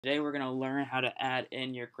Today we're going to learn how to add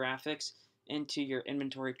in your graphics into your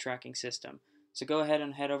inventory tracking system. So go ahead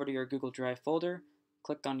and head over to your Google Drive folder,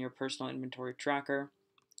 click on your personal inventory tracker.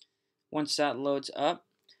 Once that loads up,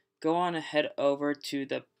 go on and head over to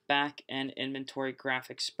the back end inventory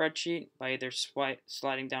graphics spreadsheet by either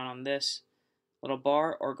sliding down on this little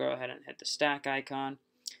bar or go ahead and hit the stack icon.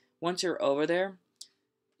 Once you're over there,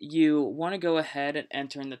 you want to go ahead and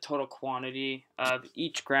enter in the total quantity of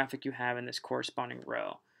each graphic you have in this corresponding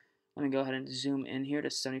row. Let me go ahead and zoom in here to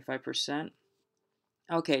 75%.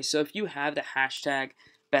 Okay, so if you have the hashtag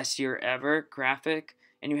best year ever graphic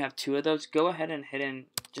and you have two of those, go ahead and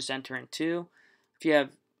just enter in two. If you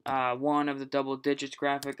have one of the double digits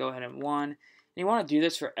graphic, go ahead and one. And you want to do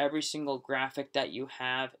this for every single graphic that you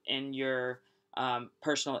have in your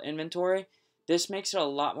personal inventory. This makes it a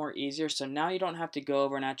lot more easier, so now you don't have to go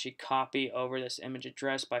over and actually copy over this image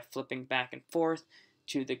address by flipping back and forth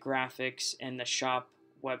to the graphics in the shop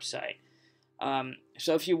website.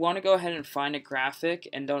 So if you want to go ahead and find a graphic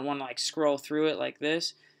and don't want to like scroll through it like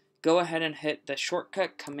this, go ahead and hit the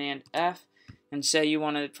shortcut Command F and say you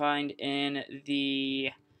want to find in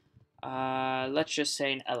the, let's just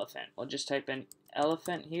say an elephant. We'll just type in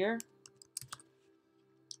elephant here.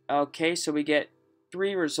 Okay, so we get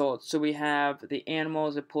three results. So we have the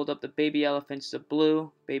animals. It pulled up the baby elephants, the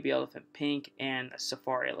blue, baby elephant pink, and the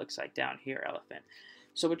safari, it looks like down here, elephant.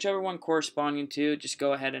 So whichever one corresponding to, just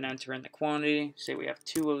go ahead and enter in the quantity. Say we have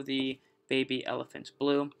two of the baby elephants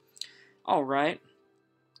blue. Alright,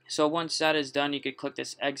 so once that is done, you could click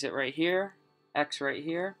this exit right here, X right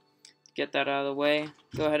here. Get that out of the way.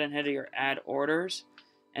 Go ahead and head to your add orders.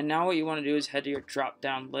 And now what you want to do is head to your drop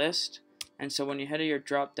down list. And so when you head to your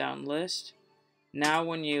drop down list, now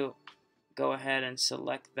when you go ahead and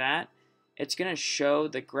select that, it's going to show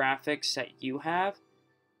the graphics that you have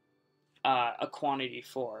a quantity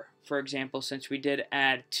for. For example, since we did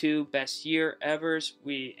add two best year evers,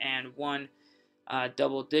 and one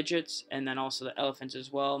double digits, and then also the elephants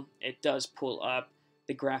as well, it does pull up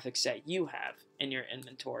the graphics that you have in your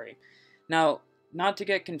inventory. Now, not to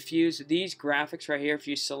get confused, these graphics right here, if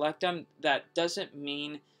you select them, that doesn't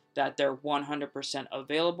mean that they're 100%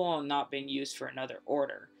 available and not being used for another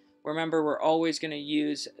order. Remember, we're always going to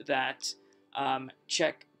use that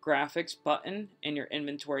check graphics button in your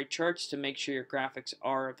inventory charts to make sure your graphics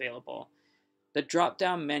are available. The drop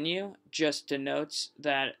down menu just denotes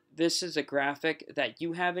that this is a graphic that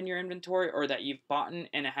you have in your inventory or that you've bought and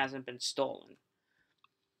it hasn't been stolen.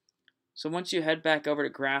 So once you head back over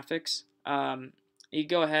to graphics, you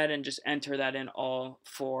go ahead and just enter that in all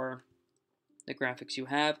for the graphics you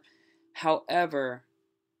have. However,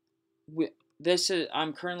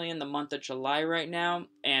 I'm currently in the month of July right now,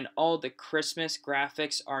 and all the Christmas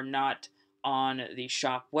graphics are not on the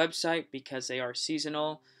shop website because they are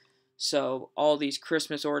seasonal. So all these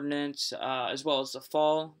Christmas ornaments, as well as the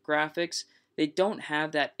fall graphics, they don't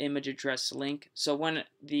have that image address link. So when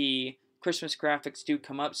the Christmas graphics do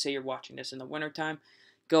come up, say you're watching this in the wintertime,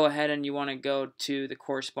 go ahead and you want to go to the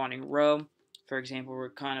corresponding row. For example,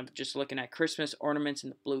 we're kind of just looking at Christmas ornaments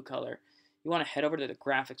in the blue color. You want to head over to the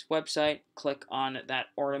graphics website, click on that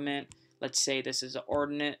ornament. Let's say this is an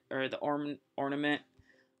ornament, or the ornament,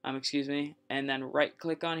 and then right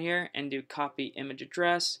click on here and do copy image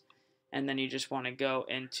address. And then you just want to go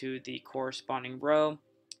into the corresponding row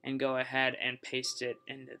and go ahead and paste it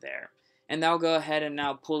into there. And that'll go ahead and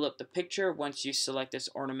now pull up the picture once you select this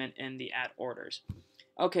ornament in the add orders.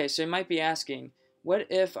 Okay, so you might be asking, what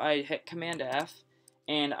if I hit Command F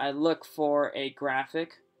and I look for a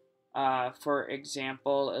graphic? For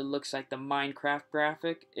example, it looks like the Minecraft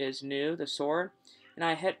graphic is new, the sword, and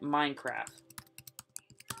I hit Minecraft.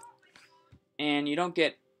 And you don't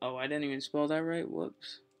get, oh, I didn't even spell that right,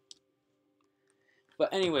 whoops.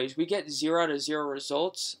 But anyways, we get 0 to 0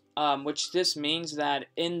 results, which this means that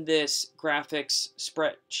in this graphics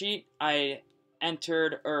spreadsheet, I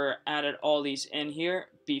entered or added all these in here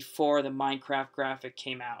before the Minecraft graphic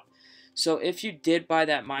came out. So if you did buy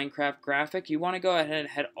that Minecraft graphic, you want to go ahead and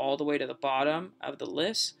head all the way to the bottom of the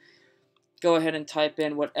list. Go ahead and type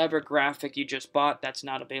in whatever graphic you just bought that's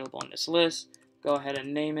not available in this list. Go ahead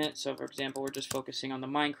and name it. So for example, we're just focusing on the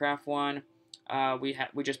Minecraft one.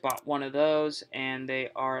 We just bought one of those, and they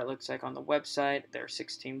are, it looks like on the website, they're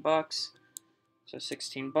 16 bucks. So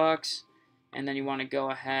 16 bucks. And then you want to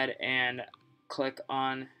go ahead and click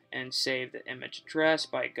on and save the image address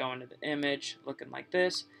by going to the image looking like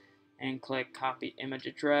this and click copy image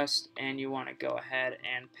address, and you want to go ahead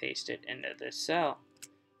and paste it into this cell.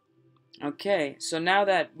 Okay, so now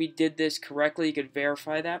that we did this correctly, you could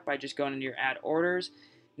verify that by just going into your add orders.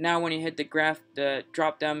 Now when you hit the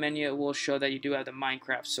drop down menu, it will show that you do have the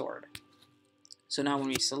Minecraft sword. So now when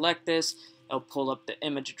we select this, it'll pull up the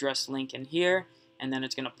image address link in here, and then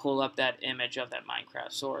it's going to pull up that image of that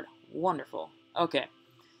Minecraft sword. Wonderful. Okay,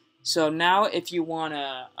 so now if you want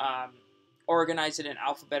to organize it in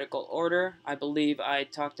alphabetical order, I believe I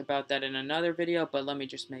talked about that in another video, but let me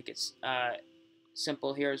just make it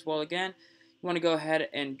simple here as well again. You want to go ahead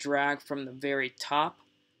and drag from the very top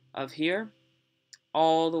of here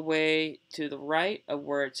all the way to the right of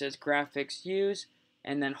where it says graphics use,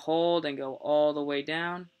 and then hold and go all the way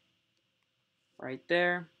down right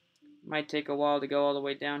there. Might take a while to go all the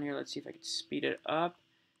way down here. Let's see if I can speed it up.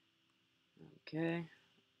 Okay.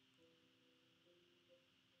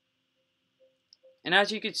 And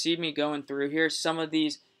as you can see me going through here, some of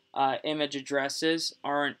these image addresses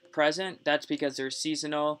aren't present. That's because they're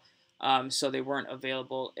seasonal, so they weren't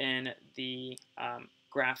available in the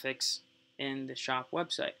graphics in the shop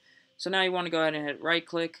website. So now you want to go ahead and hit right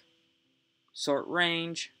click, sort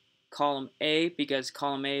range, column A, because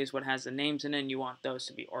column A is what has the names in it, and you want those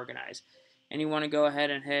to be organized. And you want to go ahead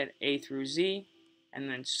and hit A through Z, and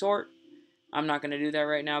then sort. I'm not going to do that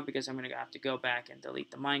right now because I'm going to have to go back and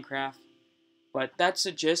delete the Minecraft. But that's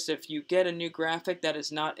the gist. If you get a new graphic that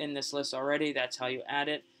is not in this list already, that's how you add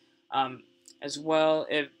it. As well,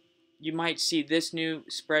 if you might see this new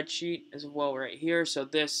spreadsheet as well right here. So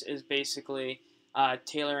this is basically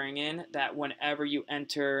tailoring in that whenever you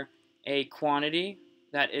enter a quantity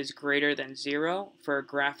that is greater than 0 for a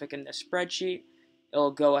graphic in the spreadsheet,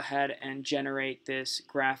 it'll go ahead and generate this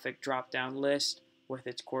graphic drop-down list with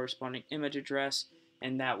its corresponding image address,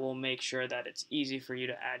 and that will make sure that it's easy for you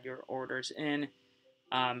to add your orders in,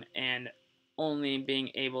 and only being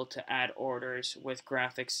able to add orders with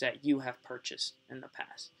graphics that you have purchased in the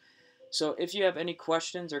past. So if you have any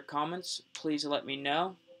questions or comments, please let me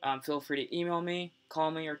know. Feel free to email me,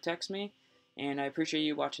 call me, or text me, and I appreciate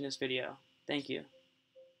you watching this video. Thank you.